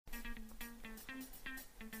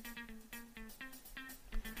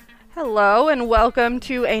Hello and welcome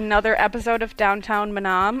to another episode of Downtown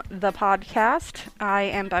Manam, the podcast. I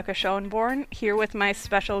am Becca Schoenborn, here with my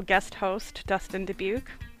special guest host, Dustin Dubuque.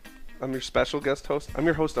 I'm your special guest host. I'm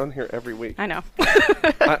your host on here every week. I know.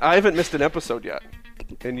 I haven't missed an episode yet,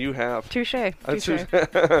 and you have. Touché.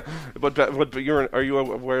 But are you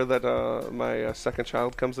aware that my second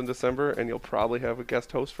child comes in December, and you'll probably have a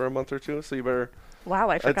guest host for a month or two, so you better...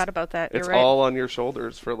 Wow, I forgot about that. It's You're right. all on your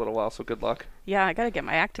shoulders for a little while, so good luck. Yeah, I got to get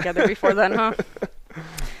my act together before then, huh?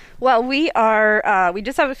 Well, we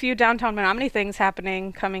just have a few Downtown Menominee things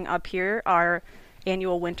happening coming up here. Our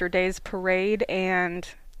annual Winter Days parade and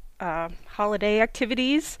holiday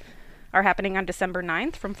activities are happening on December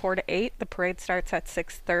 9th from 4 to 8. The parade starts at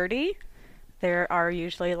 6:30. There are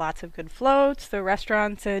usually lots of good floats. The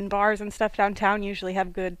restaurants and bars and stuff downtown usually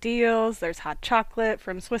have good deals. There's hot chocolate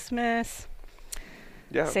from Swiss Miss.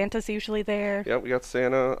 Yeah. Santa's usually there. Yeah, we got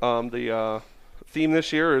Santa. The theme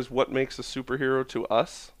this year is what makes a superhero to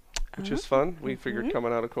us, which is fun. We figured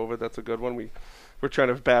coming out of COVID, that's a good one. We're trying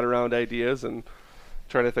to bat around ideas and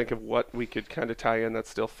trying to think of what we could kind of tie in that's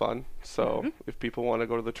still fun. So if people want to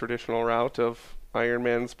go to the traditional route of Iron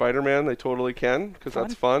Man and Spider-Man, they totally can, because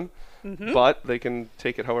that's fun. But they can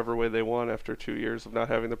take it however way they want after 2 years of not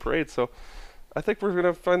having the parade. So I think we're going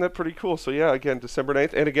to find that pretty cool. So yeah, again, December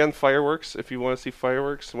 9th. And again, fireworks. If you want to see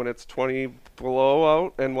fireworks when it's 20 below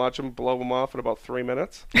out and watch them blow them off in about 3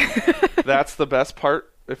 minutes, that's the best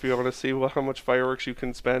part. If you want to see how much fireworks you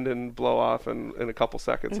can spend and blow off in a couple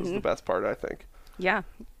seconds is the best part, I think. Yeah.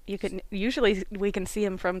 Usually we can see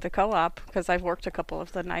him from the co-op, because I've worked a couple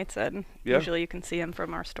of the nights, and usually you can see him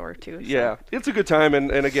from our store too. So. Yeah, it's a good time,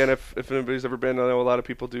 and again, if anybody's ever been, I know a lot of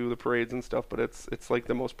people do the parades and stuff, but it's like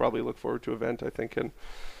the most probably look forward to event, I think, and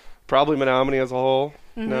probably Menominee as a whole.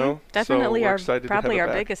 No, definitely so our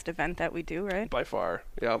biggest event that we do, right? By far,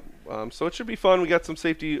 yeah. So it should be fun. We got some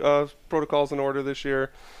safety protocols in order this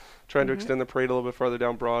year, trying to extend the parade a little bit farther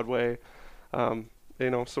down Broadway.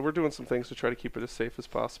 So we're doing some things to try to keep it as safe as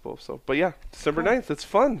possible. So, but yeah, December 9th, it's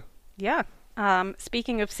fun. Yeah.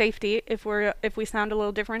 Speaking of safety, if we sound a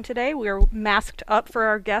little different today, we're masked up for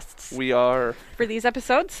our guests. We are. For these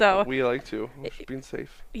episodes, so. We like to. We're just being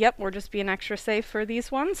safe. Yep, we're just being extra safe for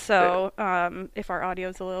these ones. So, if our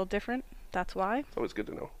audio's a little different, that's why. It's always good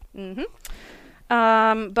to know.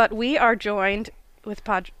 But we are joined with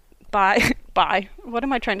by what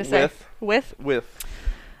am I trying to say? With.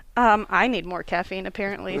 I need more caffeine,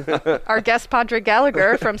 apparently. Our guest, Padraig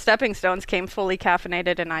Gallagher from Stepping Stones, came fully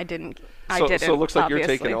caffeinated, and I didn't. So it looks like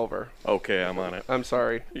obviously. You're taking over. Okay, I'm on it. I'm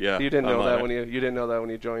sorry. Yeah, you didn't know that when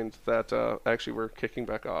you joined. That actually we're kicking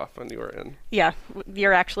back off, and you were in. Yeah,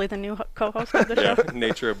 you're actually the new co-host of the show. Yeah,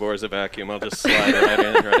 nature abhors a vacuum. I'll just slide right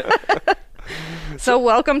in, right? So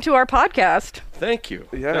welcome to our podcast. Thank you.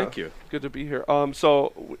 Yeah, thank you. Good to be here.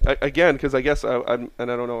 Again, because I guess I don't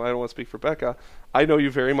want to speak for Becca. I know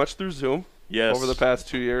you very much through Zoom. Yes. Over the past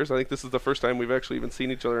 2 years, I think this is the first time we've actually even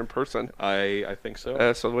seen each other in person. I think so.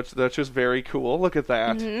 That's just very cool. Look at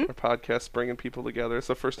that. Our podcast bringing people together. It's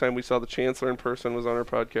the first time we saw the Chancellor in person was on our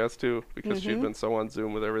podcast too, because she'd been so on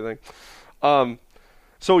Zoom with everything.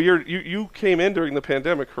 So you came in during the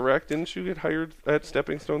pandemic, correct? Didn't you get hired at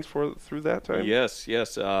Stepping Stones through that time? Yes.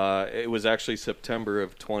 It was actually September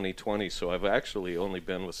of 2020, so I've actually only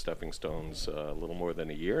been with Stepping Stones a little more than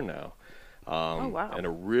a year now. Oh, wow. And a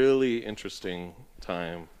really interesting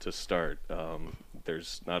time to start.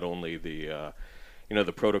 There's not only the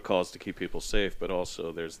protocols to keep people safe, but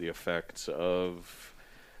also there's the effects of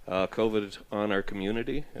COVID on our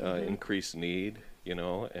community, increased need,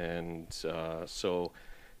 and so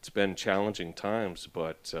it's been challenging times,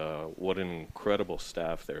 but what an incredible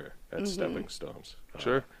staff there at Stepping Stones.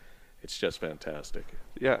 Sure. It's just fantastic.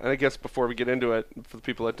 Yeah, and I guess before we get into it, for the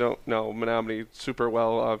people that don't know Menominee super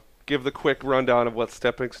well, give the quick rundown of what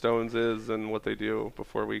Stepping Stones is and what they do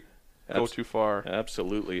before we go too far.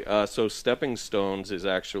 Absolutely. So Stepping Stones is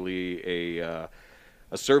actually a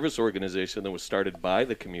service organization that was started by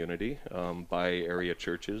the community, by area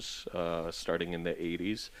churches, starting in the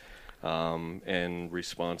 80s, in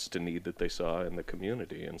response to need that they saw in the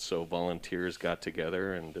community. And so volunteers got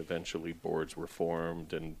together, and eventually boards were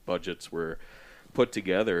formed and budgets were put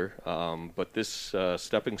together. But this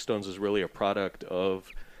Stepping Stones is really a product of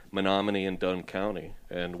Menominee and Dunn County,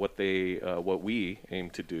 and what we aim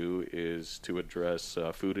to do is to address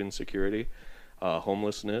food insecurity,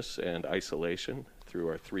 homelessness, and isolation through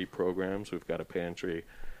our 3 programs. We've got a pantry,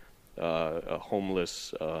 a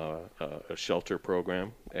homeless a shelter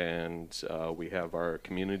program, and we have our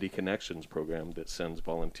Community Connections program that sends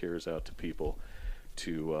volunteers out to people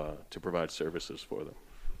to provide services for them.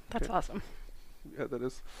 That's awesome. Yeah, that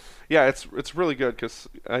is. Yeah, it's really good because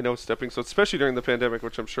I know stepping stones, especially during the pandemic,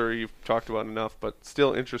 which I'm sure you've talked about enough, but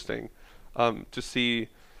still interesting to see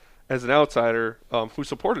as an outsider who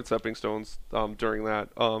supported stepping stones during that.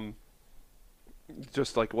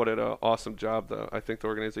 Just like what an awesome job I think the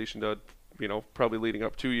organization did. Probably leading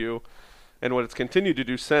up to you, and what it's continued to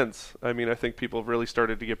do since. I mean, I think people have really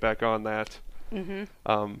started to get back on that.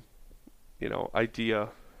 Idea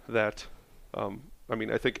that. I mean,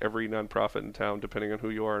 I think every nonprofit in town, depending on who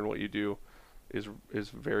you are and what you do, is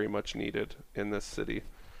very much needed in this city.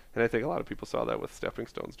 And I think a lot of people saw that with stepping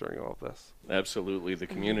stones during all of this. Absolutely. The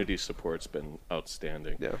community support's been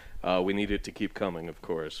outstanding. Yeah. We need it to keep coming, of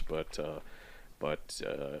course, but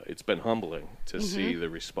it's been humbling to see the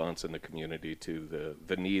response in the community to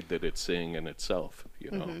the need that it's seeing in itself,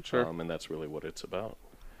 Sure. And that's really what it's about.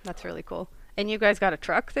 That's really cool. And you guys got a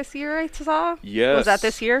truck this year, I saw? Yes. Was that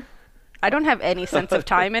this year? I don't have any sense of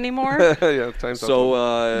time anymore. Yeah, time's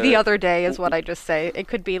So The other day is what I just say. It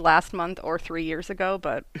could be last month or 3 years ago,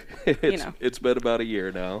 but it's been about a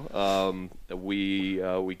year now.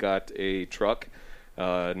 We got a truck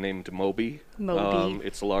named Moby. Moby.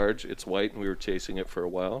 It's large, it's white, and we were chasing it for a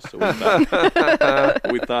while, so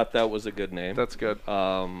we thought that was a good name. That's good.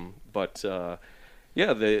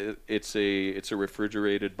 Yeah, it's a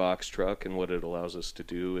refrigerated box truck, and what it allows us to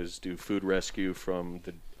do is do food rescue from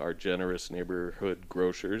our generous neighborhood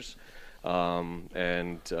grocers,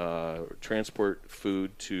 and transport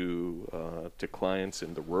food to clients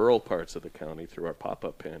in the rural parts of the county through our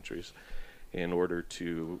pop-up pantries, in order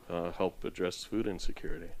to help address food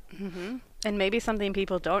insecurity. And maybe something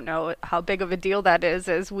people don't know how big of a deal that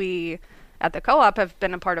is we at the co-op have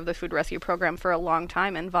been a part of the food rescue program for a long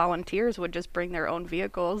time, and volunteers would just bring their own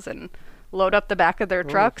vehicles and load up the back of their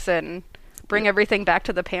trucks and bring everything back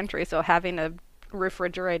to the pantry. So having a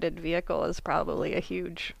refrigerated vehicle is probably a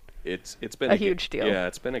huge huge deal. Yeah,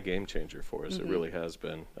 it's been a game changer for us. It really has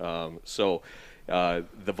been.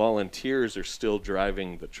 The volunteers are still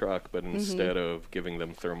driving the truck, but instead of giving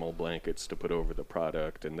them thermal blankets to put over the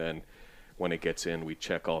product, and then when it gets in, we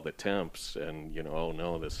check all the temps, and oh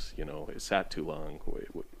no, this it sat too long.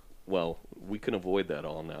 Well, we can avoid that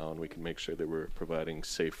all now, and we can make sure that we're providing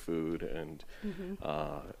safe food and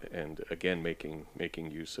again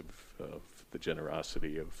making use of the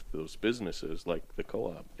generosity of those businesses like the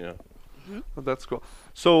co-op. Yeah. Well, that's cool.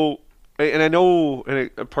 So. And I know,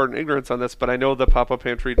 and pardon ignorance on this, but I know the pop-up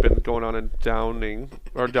pantry had been going on in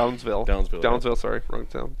Downsville, sorry, wrong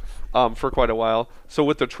town, for quite a while. So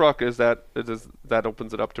with the truck, that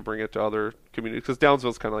opens it up to bring it to other communities? Because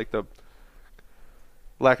Downsville's kind of like the,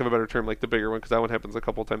 lack of a better term, like the bigger one, because that one happens a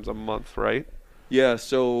couple times a month, right? Yeah,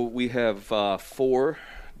 so we have 4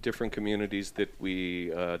 different communities that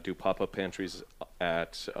we do pop-up pantries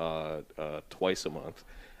at twice a month.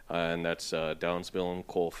 And that's Downsville and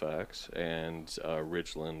Colfax, and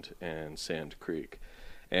Ridgeland and Sand Creek.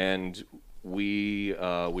 And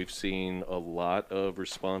we've seen a lot of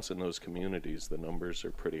response in those communities. The numbers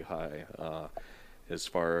are pretty high. As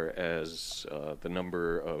far as the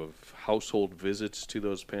number of household visits to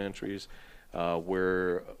those pantries, we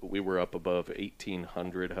were up above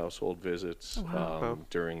 1,800 household visits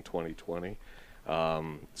during 2020.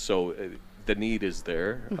 So the need is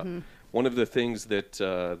there. One of the things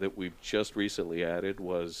that we've just recently added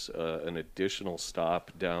was an additional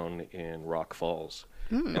stop down in Rock Falls,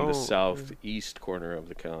 in the southeast corner of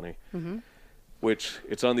the county, which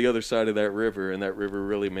it's on the other side of that river, and that river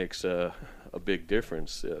really makes a big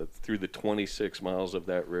difference. Through the 26 miles of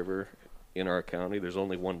that river in our county, there's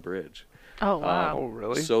only one bridge. Oh wow! Oh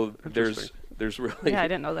really? So there's really I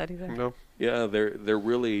didn't know that either. No. Yeah, they're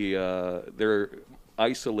really they're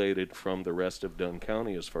isolated from the rest of Dunn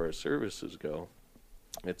County as far as services go.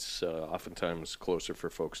 It's oftentimes closer for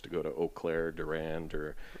folks to go to Eau Claire, Durand,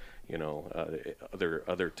 or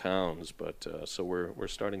other towns. But so we're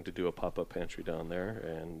starting to do a pop-up pantry down there,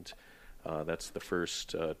 and that's the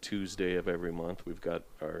first Tuesday of every month. We've got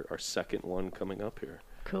our second one coming up here.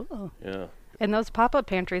 Cool. Yeah. And those pop-up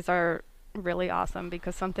pantries are really awesome,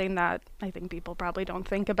 because something that I think people probably don't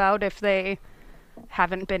think about if they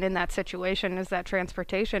haven't been in that situation is that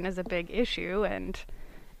transportation is a big issue, and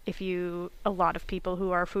a lot of people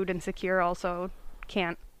who are food insecure also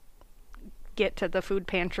can't get to the food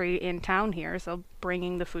pantry in town here, so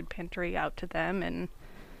bringing the food pantry out to them and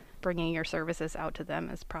bringing your services out to them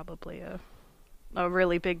is probably a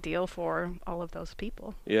really big deal for all of those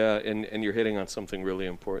people. Yeah, and you're hitting on something really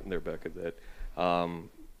important there, Becca, that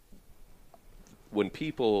when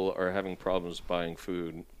people are having problems buying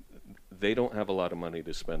food, they don't have a lot of money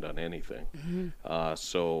to spend on anything.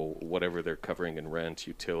 So whatever they're covering in rent,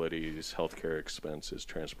 utilities, healthcare expenses,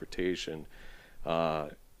 transportation,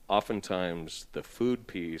 Oftentimes the food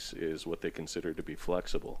piece is what they consider to be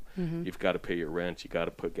flexible. You've got to pay your rent, you got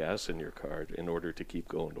to put gas in your car in order to keep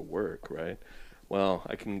going to work, right? Well,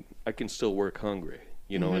 I can still work hungry,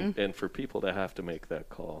 you know, and for people to have to make that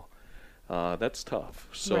call, that's tough.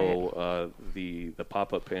 So the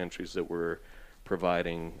pop-up pantries that we're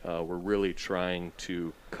providing, we're really trying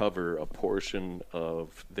to cover a portion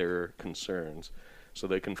of their concerns so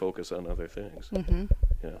they can focus on other things.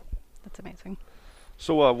 Yeah. That's amazing.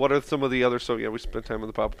 So what are some of the other, so yeah, we spent time in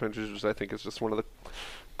the pop-up pantries, which I think is just one of the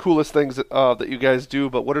coolest things that you guys do,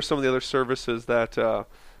 but what are some of the other services that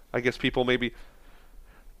I guess people maybe,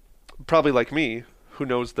 probably like me, who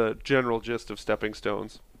knows the general gist of stepping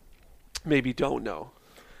stones, maybe don't know?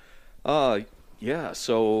 Yeah,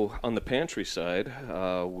 so on the pantry side,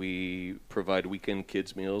 we provide weekend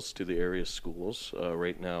kids meals to the area schools.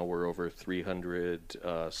 Right now we're over 300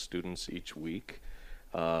 students each week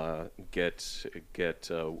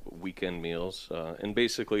get weekend meals. And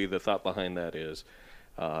basically the thought behind that is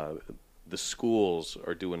the schools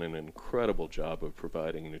are doing an incredible job of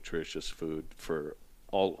providing nutritious food for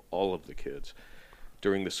all of the kids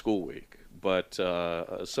during the school week. But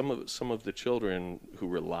some of the children who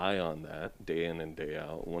rely on that day in and day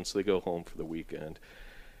out, once they go home for the weekend,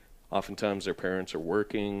 oftentimes their parents are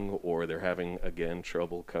working or they're having, again,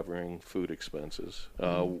 trouble covering food expenses.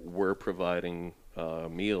 We're providing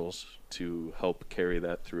meals to help carry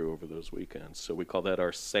that through over those weekends. So we call that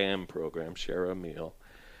our SAM program, Share a Meal.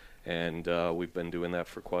 And we've been doing that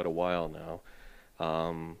for quite a while now.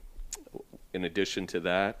 In addition to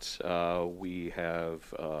that, we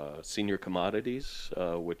have senior commodities,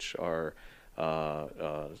 which are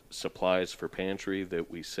supplies for pantry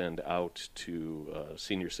that we send out to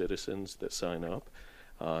senior citizens that sign up.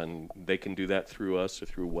 And they can do that through us or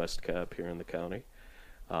through WestCap here in the county.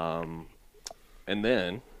 And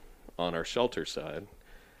then on our shelter side,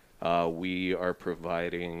 we are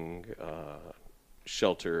providing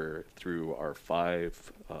shelter through our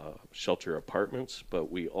 5 shelter apartments,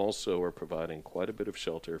 but we also are providing quite a bit of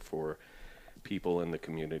shelter for people in the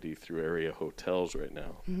community through area hotels right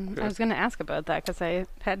now. I was going to ask about that because I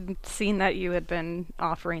had seen that you had been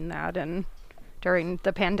offering that, and during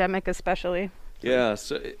the pandemic especially. Yeah,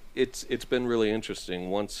 so it's been really interesting.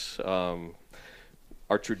 Once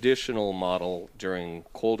our traditional model during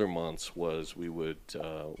colder months was we would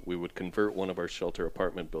convert one of our shelter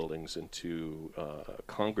apartment buildings into a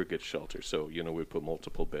congregate shelter. So, you know, we'd put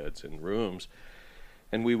multiple beds in rooms,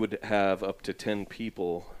 and we would have up to 10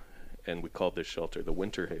 people, and we called this shelter the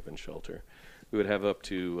Winter Haven Shelter. We would have up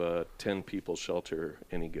to 10 people shelter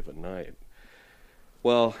any given night.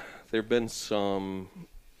 Well, there have been some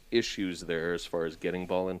issues there as far as getting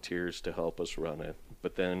volunteers to help us run it,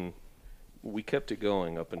 but then we kept it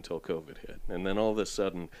going up until COVID hit. And then all of a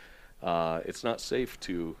sudden, it's not safe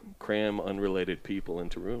to cram unrelated people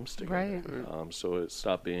into rooms together. Right. So it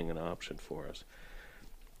stopped being an option for us.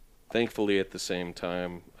 Thankfully, at the same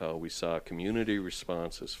time, we saw a community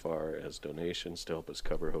response as far as donations to help us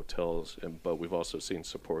cover hotels, but we've also seen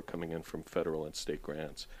support coming in from federal and state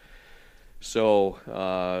grants. So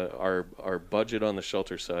our budget on the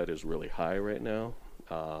shelter side is really high right now.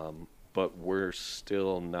 But we're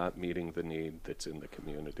still not meeting the need that's in the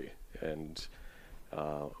community. And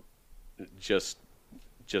just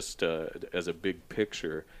as a big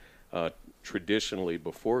picture, traditionally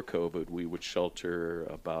before COVID, we would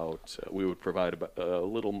provide about a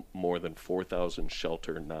little more than 4,000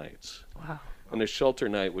 shelter nights. Wow. And a shelter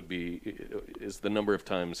night is the number of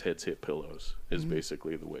times heads hit pillows, is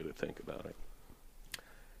basically the way to think about it.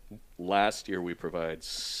 Last year we provided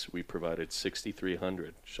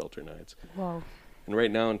 6,300 shelter nights. Whoa. And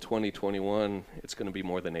right now in 2021, it's going to be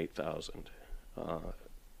more than 8,000.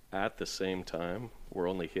 At the same time, we're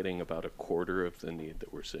only hitting about a quarter of the need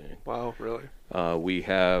that we're seeing. Wow, really? We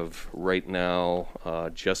have right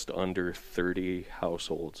now just under 30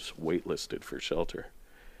 households waitlisted for shelter.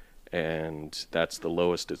 And that's the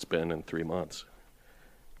lowest it's been in 3 months.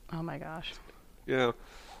 Oh my gosh. Yeah.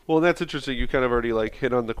 Well, that's interesting. You kind of already like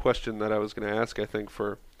hit on the question that I was going to ask, I think,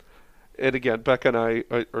 and again, Becca and I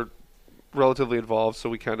are relatively involved, so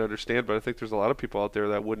we kind of understand, but I think there's a lot of people out there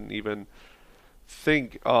that wouldn't even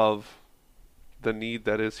think of the need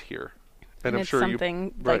that is here. And I'm it's sure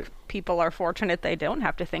something like people are fortunate they don't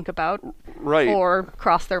have to think about right. or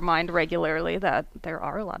cross their mind regularly, that there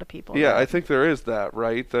are a lot of people. Yeah, I think there is that,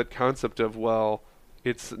 right? That concept of, well,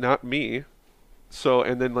 it's not me. So,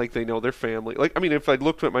 and then like they know their family. Like, I mean, if I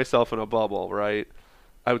looked at myself in a bubble, right,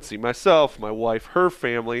 I would see myself, my wife, her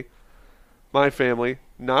family, my family,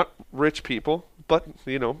 not rich people, but,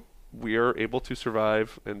 you know, we are able to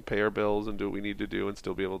survive and pay our bills and do what we need to do and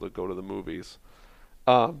still be able to go to the movies.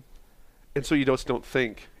 And so you just don't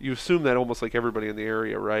think. You assume that almost like everybody in the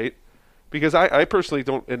area, right? Because I personally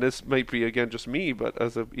don't, and this might be, again, just me, but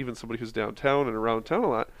as even somebody who's downtown and around town a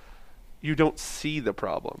lot, you don't see the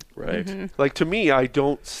problem. Right. Mm-hmm. Like, to me, I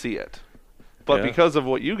don't see it. But Yeah. because of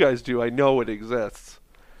what you guys do, I know it exists.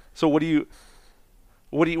 So what do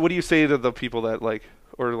you say to the people that, like,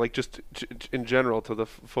 or like just in general to the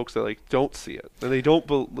folks that, like, don't see it and they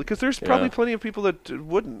don't because there's probably Yeah. plenty of people that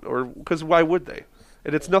wouldn't, or because why would they?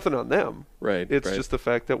 And it's nothing on them. Right. It's right. just the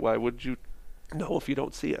fact that why would you know if you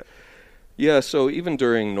don't see it? Yeah, so even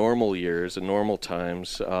during normal years and normal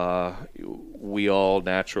times, we all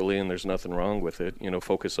naturally, and there's nothing wrong with it,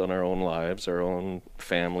 focus on our own lives, our own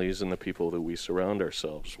families, and the people that we surround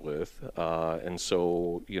ourselves with. And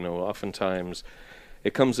so, oftentimes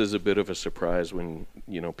it comes as a bit of a surprise when,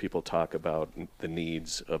 people talk about the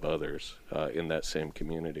needs of others in that same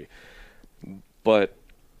community. But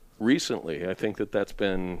recently, I think that's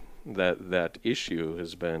been that issue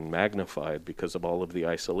has been magnified because of all of the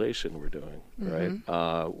isolation we're doing, right?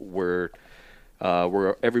 Where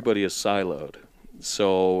everybody is siloed,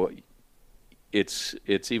 so it's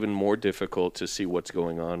even more difficult to see what's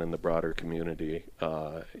going on in the broader community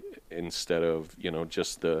instead of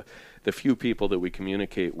just the few people that we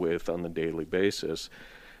communicate with on the daily basis.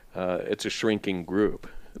 It's a shrinking group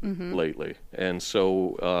lately, and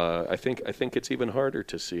so I think it's even harder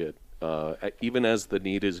to see it. Even as the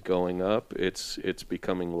need is going up, it's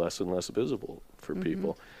becoming less and less visible for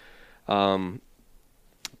people. And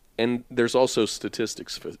there's also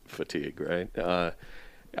statistics fatigue, right?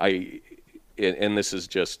 And this is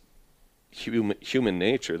just human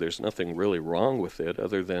nature. There's nothing really wrong with it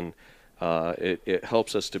other than it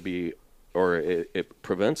helps us to be, or it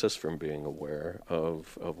prevents us from being aware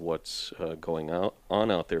of what's going on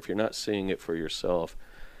out there. If you're not seeing it for yourself,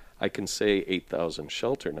 I can say 8,000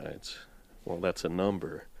 shelter nights. Well, that's a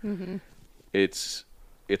number. It's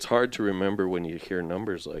hard to remember when you hear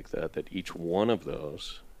numbers like that each one of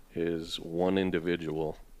those is one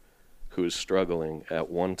individual who is struggling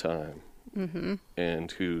at one time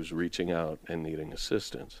and who's reaching out and needing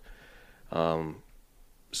assistance.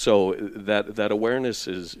 So that awareness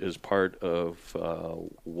is part of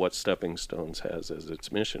what Stepping Stones has as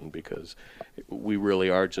its mission, because we really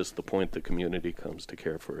are just the point the community comes to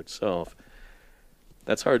care for itself.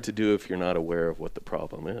 That's hard to do if you're not aware of what the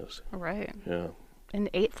problem is. Right. Yeah. And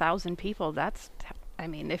 8,000 people,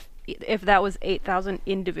 if that was 8,000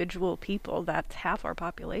 individual people, that's half our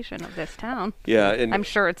population of this town. Yeah, and I'm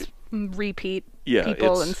sure it's repeat yeah,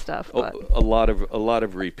 people it's and stuff. But a lot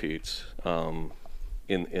of repeats in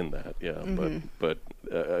that. Yeah, but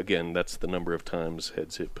again, that's the number of times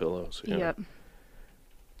heads hit pillows. Yeah. Yep.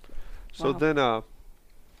 So Wow. then, well,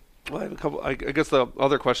 I have a couple. I guess the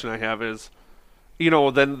other question I have is,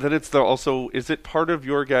 then it's also, is it part of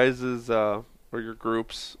your guys's or your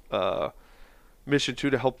group's mission too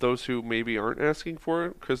to help those who maybe aren't asking for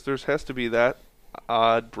it? Because there has to be that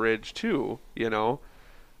odd bridge too,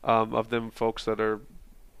 of them folks that are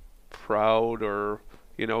proud, or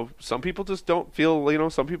some people just don't feel,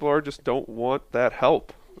 some people are just don't want that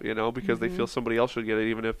help, because they feel somebody else should get it,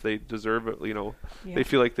 even if they deserve it. Yeah. They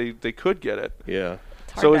feel like they could get it. Yeah.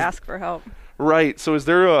 It's hard So to is- ask for help. Right. So is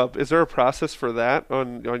there a process for that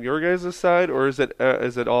on your guys' side, or is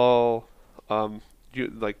it all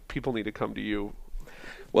people need to come to you?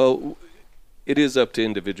 Well, it is up to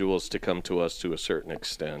individuals to come to us to a certain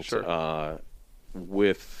extent. Sure.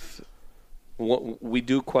 We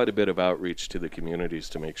do quite a bit of outreach to the communities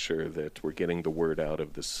to make sure that we're getting the word out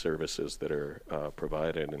of the services that are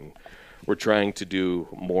provided, and we're trying to do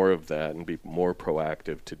more of that and be more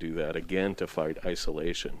proactive to do that, again, to fight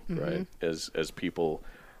isolation, right? As people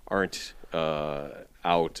aren't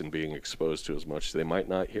out and being exposed to as much, they might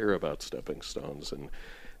not hear about Stepping Stones, and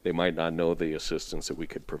they might not know the assistance that we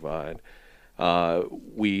could provide.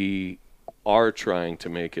 We are trying to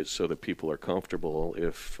make it so that people are comfortable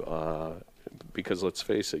because let's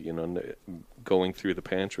face it, going through the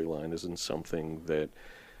pantry line isn't something that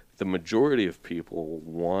the majority of people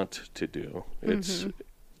want to do.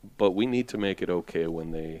 But we need to make it okay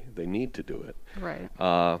when they need to do it. Right.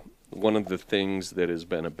 One of the things that has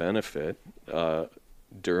been a benefit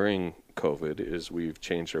during COVID is we've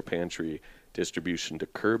changed our pantry distribution to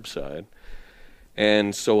curbside.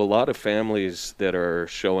 And so a lot of families that are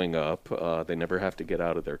showing up, they never have to get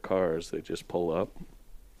out of their cars. They just pull up,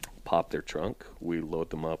 pop their trunk. We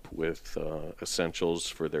load them up with essentials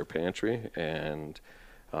for their pantry and,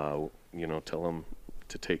 tell them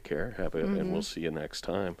to take care, have it, and we'll see you next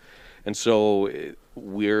time. And so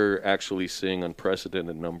we're actually seeing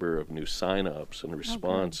unprecedented number of new sign-ups in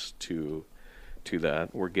response to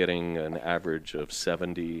that. We're getting an average of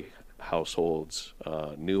 70 households,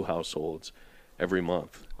 new households, every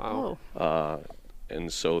month. Wow.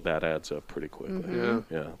 And so that adds up pretty quickly.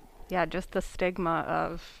 Yeah. Yeah, just the stigma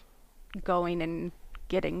of going and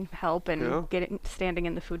getting help and standing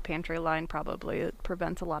in the food pantry line probably it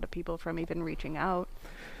prevents a lot of people from even reaching out,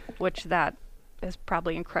 which that is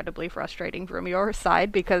probably incredibly frustrating from your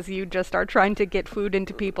side because you just are trying to get food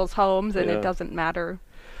into people's homes and it doesn't matter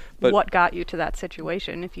what got you to that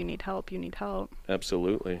situation. If you need help, you need help.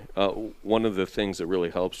 Absolutely. One of the things that really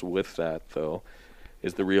helps with that, though,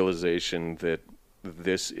 is the realization that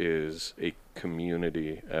this is a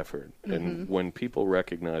community effort. And when people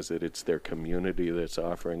recognize that it's their community that's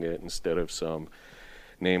offering it instead of some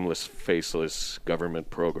nameless, faceless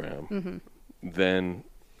government program, then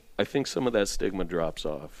I think some of that stigma drops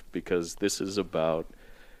off because this is about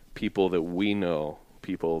people that we know,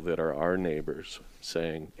 people that are our neighbors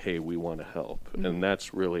saying, hey, we want to help. And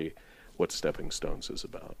that's really what Stepping Stones is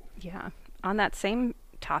about. Yeah. On that same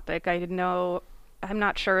topic, I'm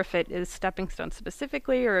not sure if it is Stepping Stones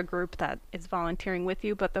specifically or a group that is volunteering with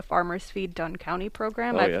you, but the Farmers Feed Dunn County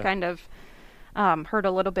program, I've kind of heard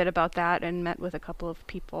a little bit about that and met with a couple of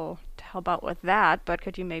people to help out with that, but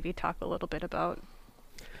could you maybe talk a little bit about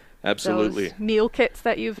those meal kits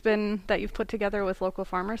that you've put together with local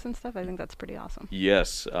farmers and stuff? I think that's pretty awesome.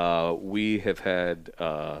 Yes, we have had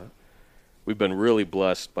we've been really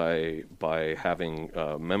blessed by having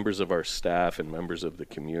members of our staff and members of the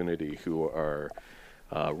community who are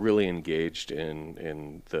really engaged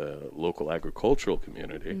in the local agricultural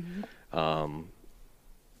community,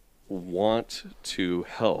 want to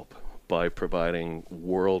help by providing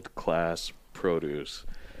world-class produce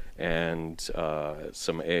and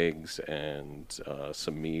some eggs and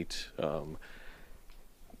some meat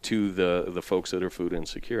to the folks that are food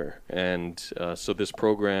insecure. And so this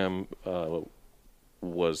program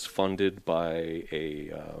was funded by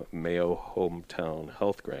a Mayo Hometown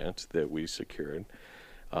Health Grant that we secured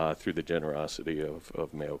through the generosity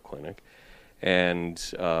of Mayo Clinic. And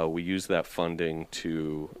we used that funding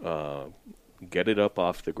to get it up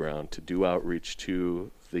off the ground, to do outreach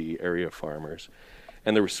to the area farmers.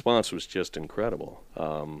 And the response was just incredible.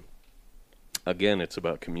 Again, it's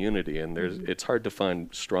about community, and it's hard to find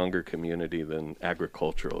stronger community than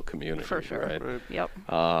agricultural community. For sure. Right? Yep.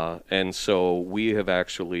 And so we have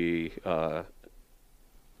actually,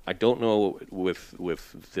 I don't know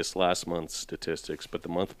with this last month's statistics, but the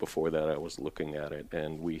month before that I was looking at it,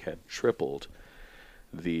 and we had tripled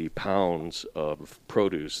the pounds of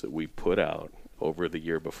produce that we put out over the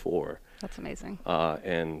year before. That's amazing.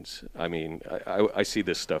 And I mean, I see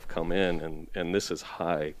this stuff come in, and this is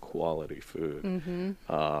high quality food.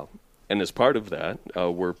 And as part of that,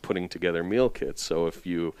 we're putting together meal kits. So if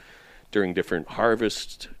during different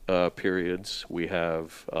harvest periods, we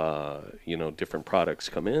have different products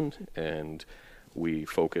come in, and we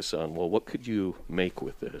focus on, well, what could you make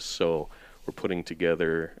with this? So we're putting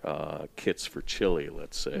together kits for chili,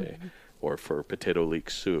 let's say, or for potato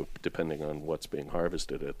leek soup, depending on what's being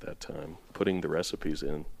harvested at that time, putting the recipes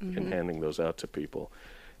in and handing those out to people.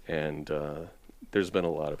 And there's been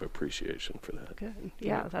a lot of appreciation for that. Good.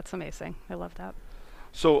 Yeah, that's amazing. I love that.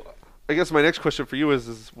 So I guess my next question for you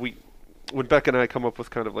is when Becca and I come up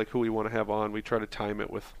with kind of like who we want to have on, we try to time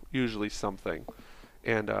it with usually something.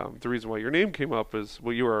 And the reason why your name came up is,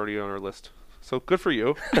 well, you were already on our list. So good for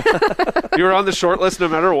you. You were on the short list no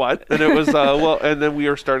matter what. And it was, and then we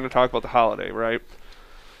were starting to talk about the holiday, right?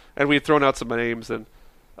 And we had thrown out some names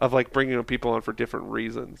of like bringing people on for different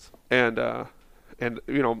reasons. And then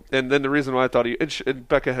the reason why I thought and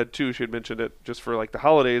Becca had too, she had mentioned it just for like the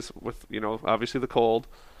holidays with, obviously the cold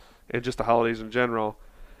and just the holidays in general.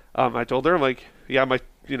 I told her, I'm like, yeah,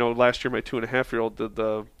 last year my 2.5-year-old did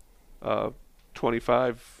the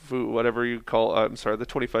 25 food, whatever you call, the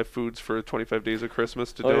 25 foods for 25 days of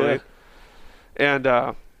Christmas to donate.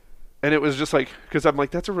 Yeah. And it was just like, because I'm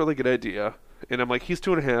like, that's a really good idea. And I'm like, he's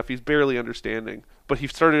 2.5, he's barely understanding, but he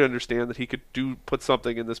started to understand that he could put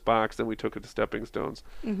something in this box. Then we took it to Stepping Stones.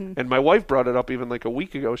 And my wife brought it up even like a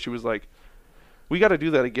week ago. She was like, we got to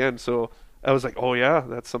do that again. So I was like, oh yeah,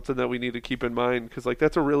 that's something that we need to keep in mind. Cause like,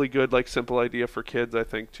 that's a really good, like simple idea for kids, I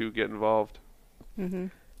think, to get involved.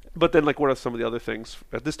 But then, like, what are some of the other things?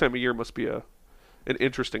 At this time of year must be an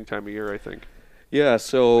interesting time of year, I think. Yeah,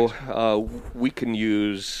 so we can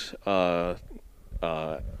use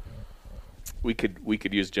we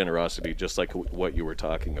could use generosity, just like what you were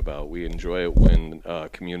talking about. We enjoy it when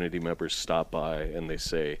community members stop by and they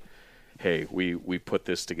say, hey, we put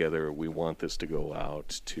this together, we want this to go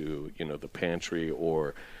out to, the pantry,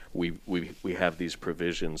 or we have these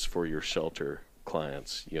provisions for your shelter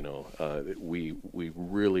clients, we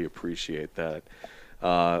really appreciate that.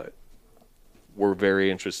 We're very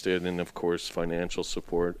interested in, of course, financial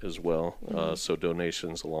support as well, so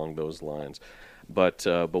donations along those lines. But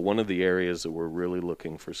one of the areas that we're really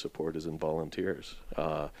looking for support is in volunteers.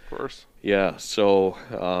 Of course. Yeah, so...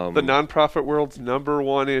 the nonprofit world's number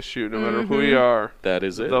one issue, no matter who you are. That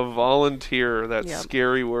is it. The volunteer, that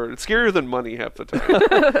scary word. It's scarier than money half the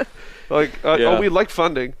time. Oh, we like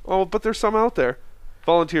funding. Oh, but there's some out there.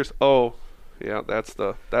 Volunteers. Oh, yeah, that's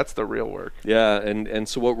the real work. Yeah, and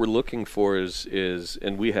so what we're looking for is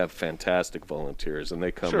and we have fantastic volunteers, and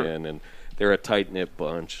they come in, and they're a tight-knit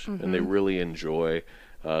bunch, and they really enjoy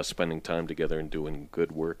spending time together and doing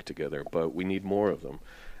good work together, but we need more of them.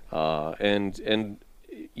 And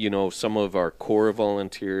some of our core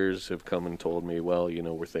volunteers have come and told me, well,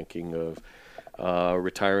 we're thinking of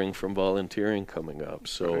retiring from volunteering coming up,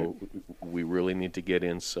 so we really need to get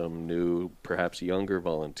in some new, perhaps younger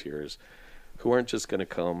volunteers who aren't just going to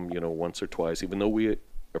come, once or twice, even though we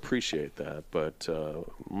appreciate that, but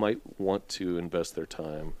might want to invest their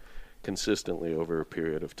time consistently over a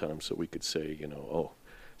period of time, so we could say, oh,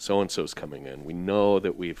 so-and-so's coming in. We know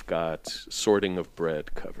that we've got sorting of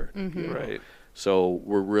bread covered. Right. So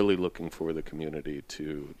we're really looking for the community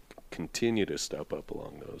to continue to step up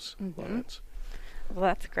along those lines. Well,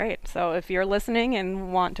 that's great. So if you're listening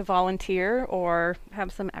and want to volunteer or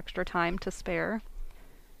have some extra time to spare,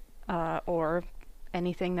 or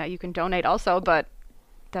anything that you can donate also, but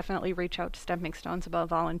definitely reach out to Stepping Stones about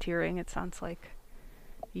volunteering. It sounds like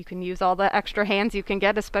you can use all the extra hands you can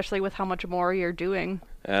get, especially with how much more you're doing.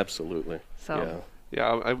 Absolutely. So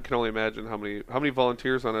yeah, I can only imagine how many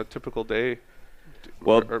volunteers on a typical day.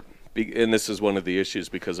 Well, and this is one of the issues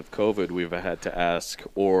because of COVID. We've had to ask,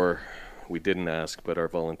 or we didn't ask, but our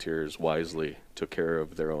volunteers wisely took care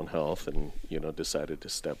of their own health and decided to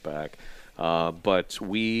step back. But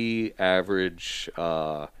we average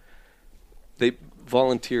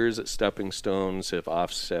volunteers at Stepping Stones have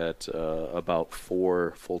offset about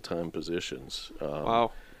 4 full-time positions.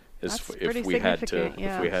 Wow, that's pretty significant.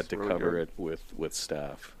 If we had to cover it with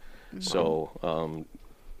staff. So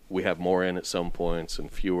we have more in at some points and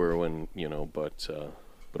fewer when but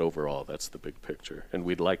overall that's the big picture, and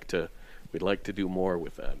we'd like to do more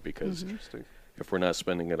with that because if we're not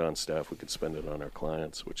spending it on staff, we could spend it on our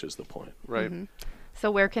clients, which is the point. Right. So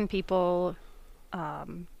where can people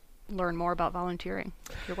learn more about volunteering?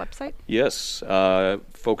 Your website? Yes.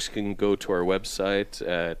 Folks can go to our website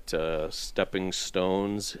at Stepping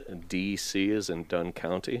Stones, DC as in Dunn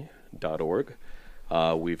County.org.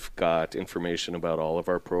 We've got information about all of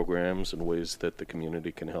our programs and ways that the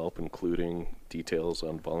community can help, including details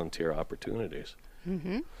on volunteer opportunities.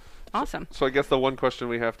 Awesome. So I guess the one question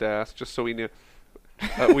we have to ask, just so we knew,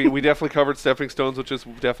 we definitely covered Stepping Stones, which is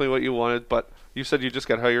definitely what you wanted, but you said you just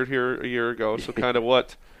got hired here a year ago, so kind of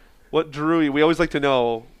what drew you? We always like to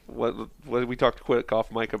know, what we talked quick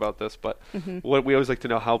off mic about this, but what we always like to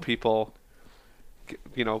know how people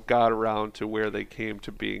got around to where they came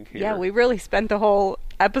to being here. Yeah, we really spent the whole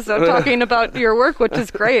episode talking about your work, which is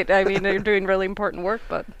great. I mean, you're doing really important work,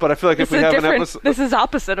 but I feel like if we have an episode, this is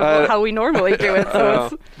opposite of how we normally do it.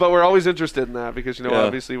 So but we're always interested in that because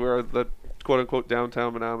obviously we're the quote unquote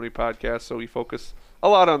downtown Menominee podcast, so we focus a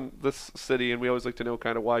lot on this city, and we always like to know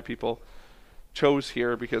kind of why people chose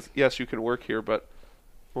here, because yes, you can work here, but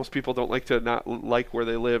most people don't like to not like where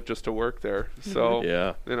they live just to work there.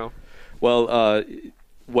 So Well,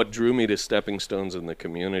 what drew me to Stepping Stones in the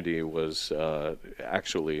community was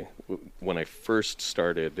actually when I first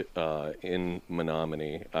started in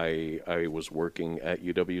Menominee, I was working at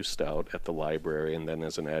UW Stout at the library and then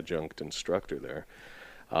as an adjunct instructor there.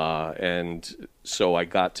 And so I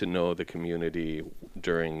got to know the community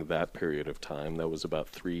during that period of time. That was about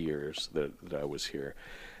 3 years that I was here.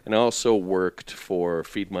 And I also worked for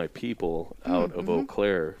Feed My People out of Eau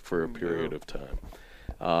Claire for a period of time.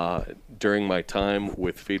 During my time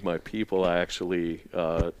with Feed My People, I actually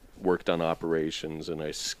worked on operations and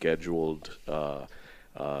I scheduled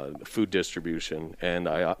food distribution, and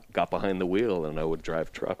I got behind the wheel and I would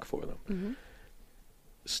drive truck for them.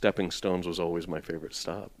 Stepping Stones was always my favorite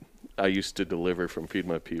stop. I used to deliver from Feed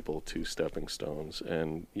My People to Stepping Stones,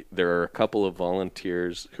 and there are a couple of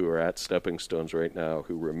volunteers who are at Stepping Stones right now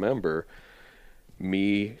who remember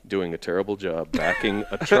me doing a terrible job backing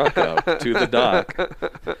a truck out to the dock.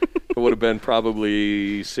 It would have been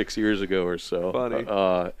probably 6 years ago or so. Funny.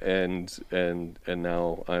 And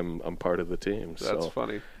now I'm part of the team. That's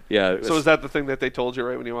funny. Yeah. So is that the thing that they told you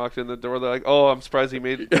right when you walked in the door? They're like, "Oh, I'm surprised he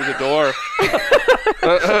made it through the door."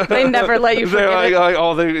 They never let you They're forget like, it.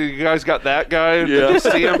 "Oh, you guys got that guy? Yeah. Did you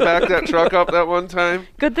see him back that truck up that one time?"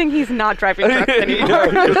 Good thing he's not driving trucks anymore.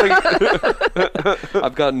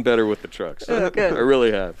 I've gotten better with the trucks. Good. I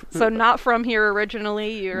really have. So not from here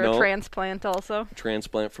originally. You're No. a transplant also.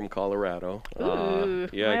 Transplant from Colorado. Ooh,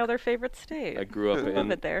 yeah, my other favorite state. I grew up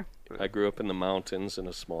Love it there. I grew up in the mountains in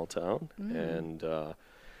a small town, and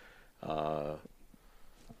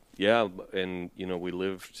yeah, and we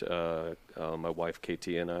lived. My wife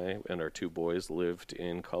Katie and I and our two boys lived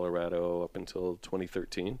in Colorado up until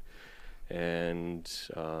 2013, and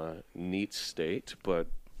neat state, but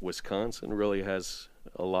Wisconsin really has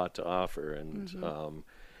a lot to offer. And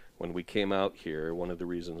when we came out here, one of the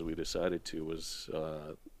reasons we decided to was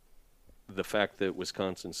the fact that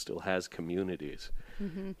Wisconsin still has communities,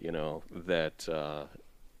 that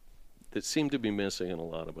seem to be missing in a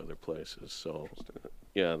lot of other places. So,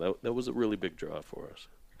 yeah, that was a really big draw for us.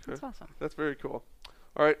 That's awesome. That's very cool.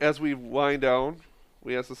 All right, as we wind down,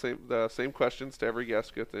 we ask the same questions to every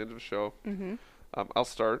guest at the end of the show. Mm-hmm. I'll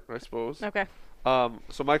start, I suppose. Okay.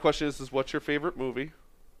 So my question is what's your favorite movie?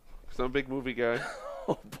 Because I'm a big movie guy.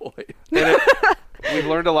 Oh boy! And we've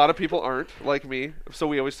learned a lot of people aren't like me, so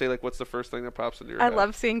we always say like, "What's the first thing that pops into your head?" I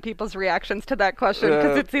love seeing people's reactions to that question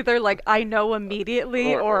because it's either like I know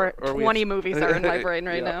immediately or we 20 have- movies are in my brain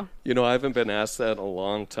right Yeah. now. I haven't been asked that in a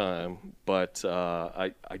long time, but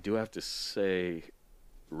I do have to say,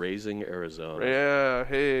 Raising Arizona Yeah.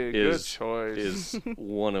 Hey, good is choice. is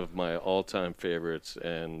one of my all-time favorites,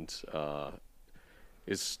 and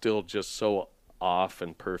is still just so off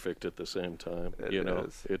and perfect at the same time. It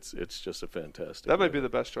is. It's just a fantastic. That might be movie.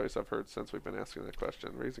 the best choice I've heard since we've been asking that question.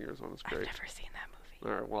 Raising Arizona is I've great. never seen that movie.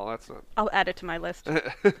 All right. Well, that's not. I'll add it to my list.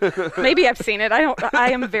 Maybe I've seen it. I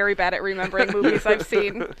am very bad at remembering movies I've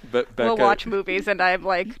seen. But We'll watch movies and I'm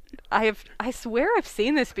like, I swear I've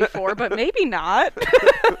seen this before, but maybe not.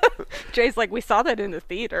 Jay's like, we saw that in the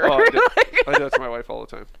theater. Oh, I do that to my wife all the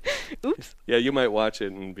time. Oops. Yeah, you might watch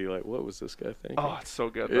it and be like, "What was this guy thinking?" Oh, it's so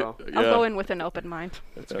good though. I'll go in with an open mind.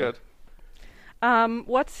 It's good.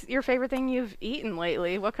 What's your favorite thing you've eaten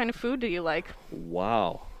lately? What kind of food do you like?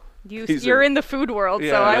 Wow. You're in the food world,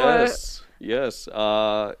 Yeah. so I want Yes.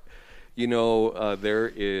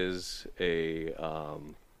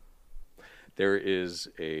 There is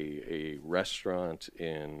a restaurant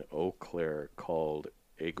in Eau Claire called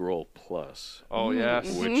Egg Roll Plus, Oh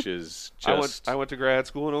yes. which is just I went to grad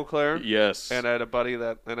school in Eau Claire. yes. And I had a buddy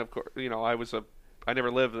and of course, I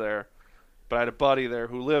never lived there, but I had a buddy there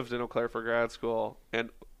who lived in Eau Claire for grad school. And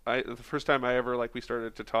the first time I ever we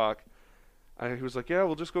started to talk, he was like, "Yeah,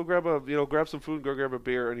 we'll just go grab some food and go grab a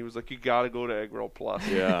beer." And he was like, "You got to go to Egg Roll Plus."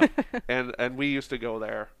 yeah. And we used to go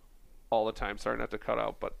there all the time. Sorry not to cut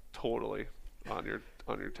out, but totally on your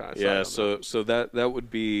time. Yeah, so that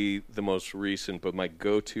would be the most recent, but my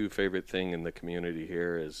go-to favorite thing in the community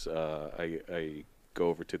here is I go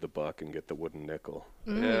over to the Buck and get the wooden nickel.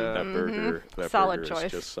 Yeah. That burger, Solid burger choice.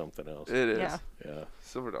 is just something else. It is. Yeah. Yeah.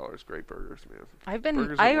 Silver Dollar's great burgers, man. I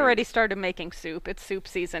are already great. started making soup. It's soup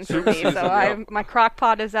season for Soup me. season, So yep. my crock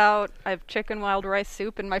pot is out. I have chicken wild rice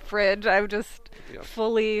soup in my fridge. I've just Yep.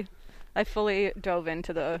 fully dove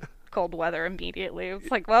into the cold weather immediately. It's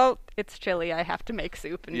like, well, it's chilly. I have to make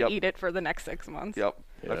soup and Yep. eat it for the next 6 months. Yep.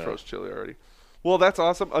 I Yeah. froze chili already. Well, that's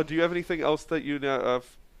awesome. Do you have anything else that you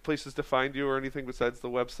places to find you or anything besides the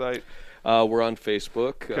website? We're on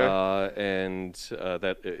Facebook, Okay. and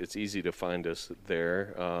that it's easy to find us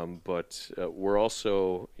there. But we're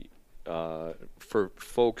also for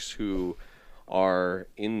folks who are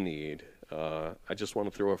in need. I just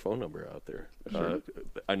want to throw our phone number out there. Sure.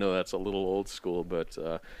 I know that's a little old school, but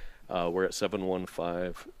we're at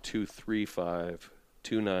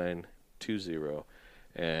 715-235-2920.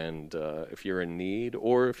 And if you're in need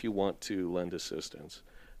or if you want to lend assistance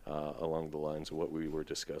along the lines of what we were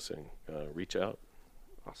discussing, reach out.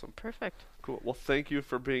 Awesome. Perfect. Cool. Well, thank you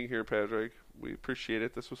for being here, Padraig. We appreciate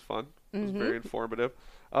it. This was fun. It was very informative.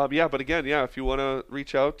 But again, if you want to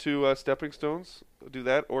reach out to Stepping Stones, do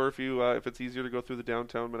that. Or if it's easier to go through the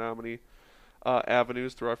downtown Menominee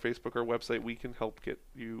avenues through our Facebook or website, we can help get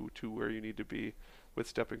you to where you need to be with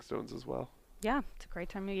Stepping Stones as well. Yeah, it's a great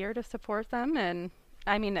time of year to support them, and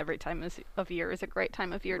I mean every time of year is a great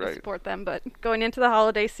time of year to Right. support them, but going into the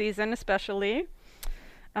holiday season especially.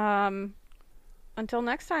 Until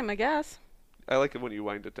next time, I guess. I like it when you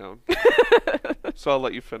wind it down. So I'll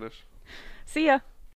let you finish. See ya.